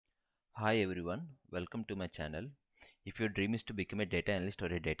Hi everyone, welcome to my channel. If your dream is to become a data analyst or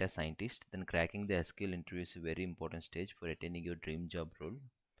a data scientist, then cracking the SQL interview is a very important stage for attaining your dream job role.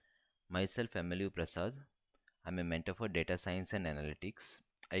 Myself, MLV Prasad, I'm a mentor for data science and analytics.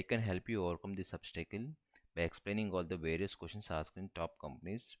 I can help you overcome this obstacle by explaining all the various questions asked in top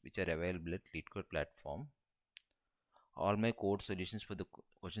companies which are available at LeetCode platform. All my code solutions for the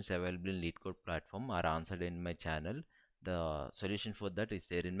questions available in LeetCode platform are answered in my channel. The solution for that is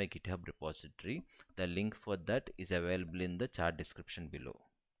there in my GitHub repository. The link for that is available in the chart description below.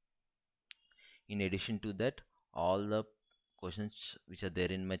 In addition to that, all the questions which are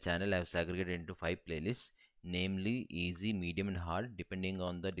there in my channel I have segregated into 5 playlists, namely easy, medium and hard depending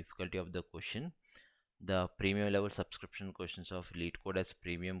on the difficulty of the question. The premium level subscription questions of LeetCode as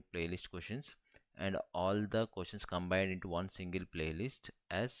premium playlist questions, and all the questions combined into one single playlist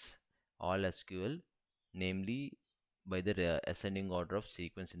as all SQL, namely by the ascending order of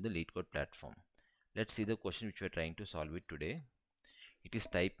sequence in the LeetCode platform. Let's see the question which we are trying to solve it today. It is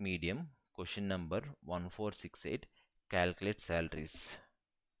type medium, question number 1468, calculate salaries.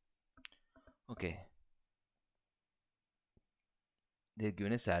 Okay, they are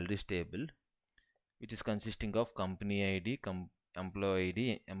given a salaries table which is consisting of company ID, employee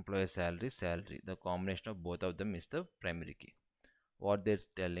ID, employer salary, salary. The combination of both of them is the primary key. What they're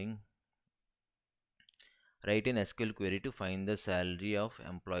telling, write an SQL query to find the salary of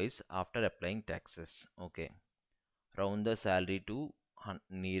employees after applying taxes. Okay, round the salary to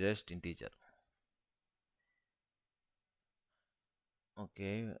nearest integer.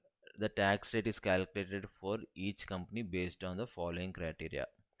 Okay, the tax rate is calculated for each company based on the following criteria: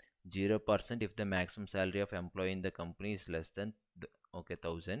 0% if the maximum salary of employee in the company is less than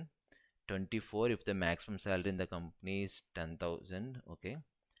 1000. 24 if the maximum salary in the company is 10,000. Okay,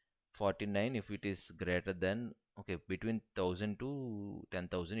 49 if it is greater than, okay, between 1000 to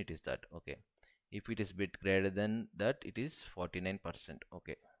 10,000 it is that. Okay, if it is bit greater than that it is 49%.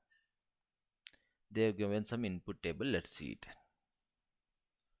 Okay, they have given some input table. Let's see it.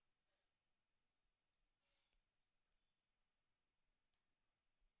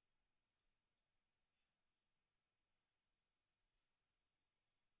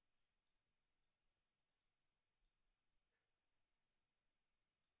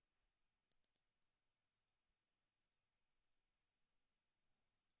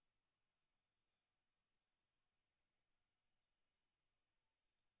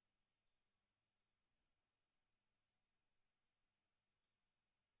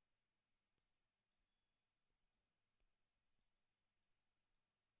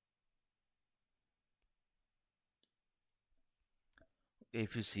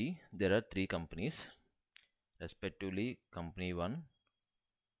 If you see, there are three companies, respectively company 1,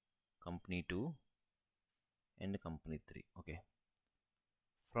 company 2 and company 3. Okay,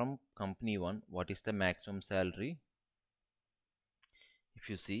 from company 1, what is the maximum salary? If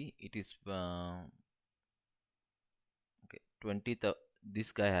you see, it is okay, 20.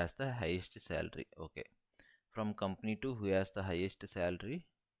 This guy has the highest salary. Okay, from company 2, who has the highest salary?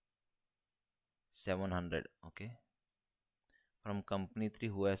 700. Okay, from company 3,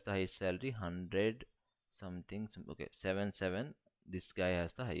 who has the highest salary? 100 something. Okay, 77. This guy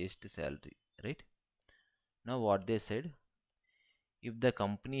has the highest salary, right? Now what they said, if the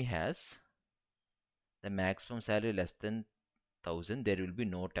company has the maximum salary less than 1000, there will be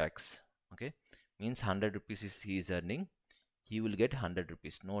no tax. Okay, means 100 rupees is he is earning, he will get 100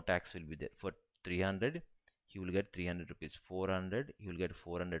 rupees, no tax will be there. For 300 he will get 300 rupees, 400 he will get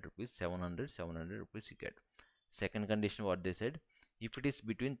 400 rupees, 700 rupees he get. Second condition, what they said, if it is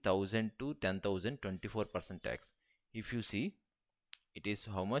between 1000 to 10,000, 24% tax. If you see, it is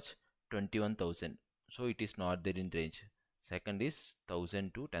how much? 21,000, so it is not there in range. Second is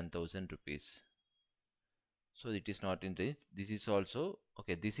 1000 to 10,000 rupees, so it is not in range. This is also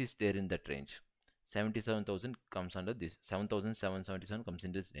okay, this is there in that range. 77,000 comes under this, 7,777 comes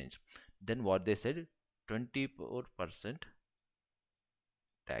in this range. Then what they said, 24%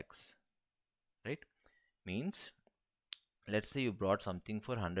 tax, right? Means, let's say you brought something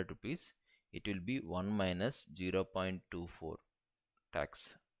for 100 rupees, it will be 1 minus 0.24 tax.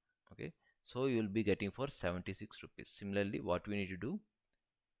 Okay, so you will be getting for 76 rupees. Similarly, what we need to do,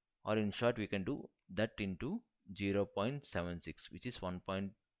 or in short, we can do that into 0.76, which is 1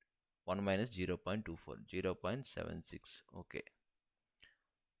 minus 0.24, 0.76. Okay,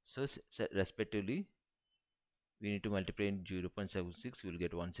 so respectively we need to multiply in 0.76, you will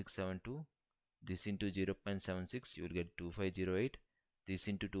get 1672. This into 0.76, you will get 2508. This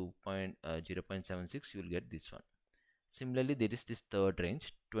into 0.76, you will get this one. Similarly, there is this third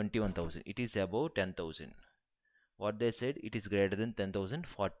range, 21,000. It is above 10,000. What they said, it is greater than 10,000,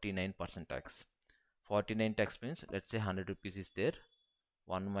 49% tax. 49 tax means, let's say 100 rupees is there,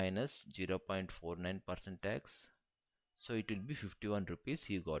 1 minus 0.49% tax, so it will be 51 rupees.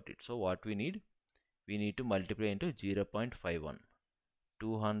 He got it. So what we need to multiply into 0.51,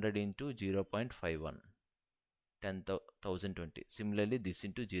 200 into 0.51, 10,020. Similarly, this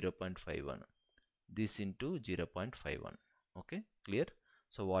into 0.51, this into 0.51. Okay, clear?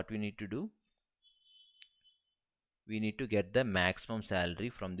 So what we need to do, we need to get the maximum salary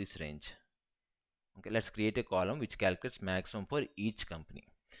from this range. Okay, let's create a column which calculates maximum for each company.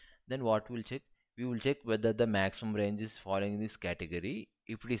 Then what we'll check, we will check whether the maximum range is falling in this category.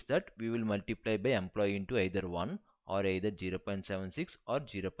 If it is that, we will multiply by employee into either 1 or either 0.76 or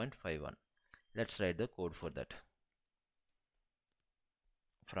 0.51. Let's write the code for that.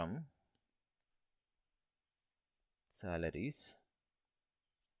 From salaries,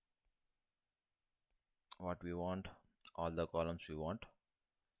 what we want, all the columns we want.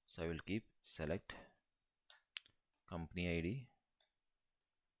 So I will keep select company ID,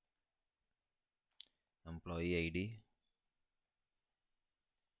 employee ID,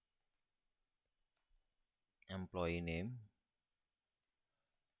 employee name,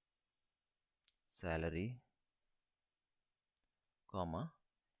 salary, comma,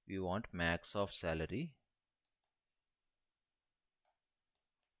 we want max of salary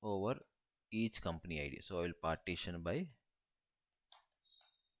over each company ID. So I will partition by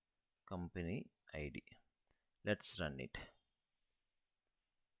company ID. Let's run it.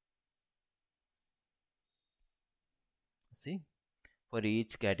 See, for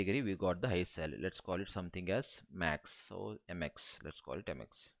each category we got the highest salary. Let's call it something as max. So MX, let's call it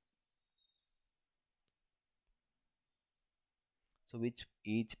MX. So which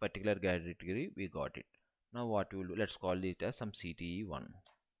each particular category we got it. Now what we will do, let's call it as some CTE1.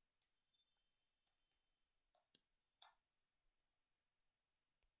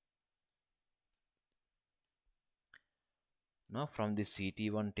 Now from the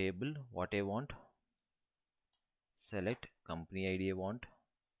CT1 table, what I want, select company ID I want,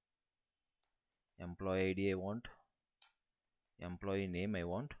 employee ID I want, employee name I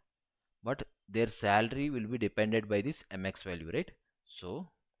want, but their salary will be dependent by this MX value, right? So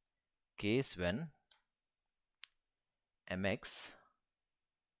case when MX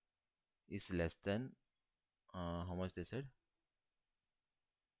is less than how much they said,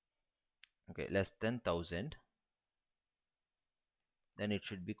 okay, less than 1000, then it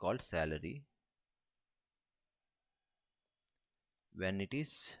should be called salary. When it is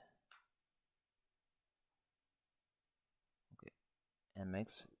okay,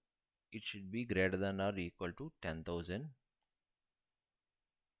 MX, it should be greater than or equal to 10,000,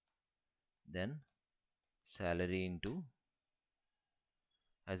 then salary into,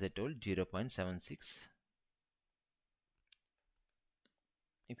 as I told, 0.76.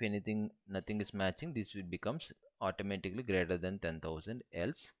 If nothing is matching, this will becomes automatically greater than 10,000,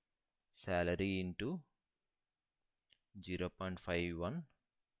 else salary into 0.51.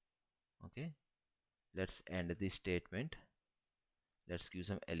 Okay, let's end this statement. Let's give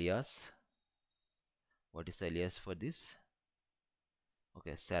some alias. What is alias for this?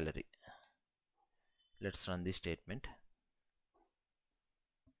 Okay, salary. Let's run this statement.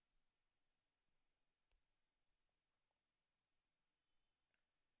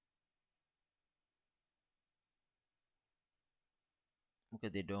 Okay,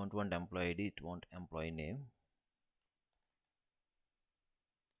 they don't want employee ID, it want employee name.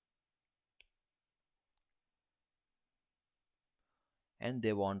 And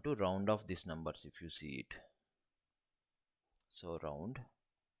they want to round off these numbers if you see it. So round.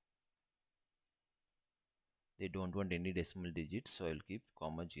 They don't want any decimal digits, so I'll keep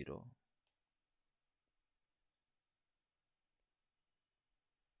comma 0.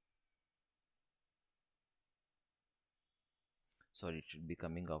 Sorry, it should be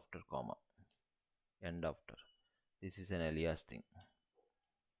coming after comma, end after. This is an alias thing.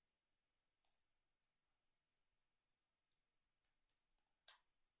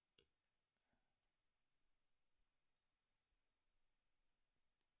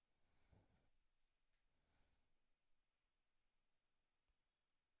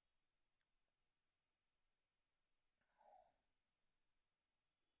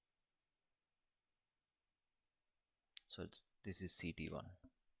 So this is CT1.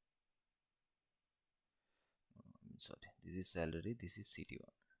 Sorry, this is salary, this is CT1.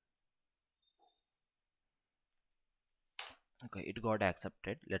 Okay, it got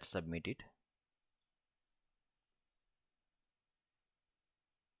accepted. Let's submit it.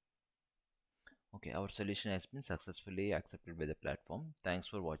 Okay, our solution has been successfully accepted by the platform. Thanks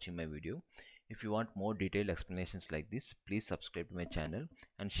for watching my video. If you want more detailed explanations like this, please subscribe to my channel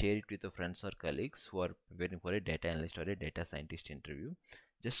and share it with your friends or colleagues who are preparing for a data analyst or a data scientist interview.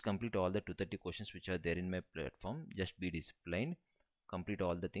 Just complete all the 230 questions which are there in my platform. Just be disciplined, complete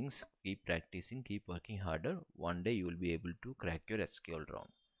all the things, keep practicing, keep working harder. One day you will be able to crack your SQL round.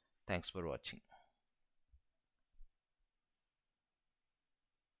 Thanks for watching.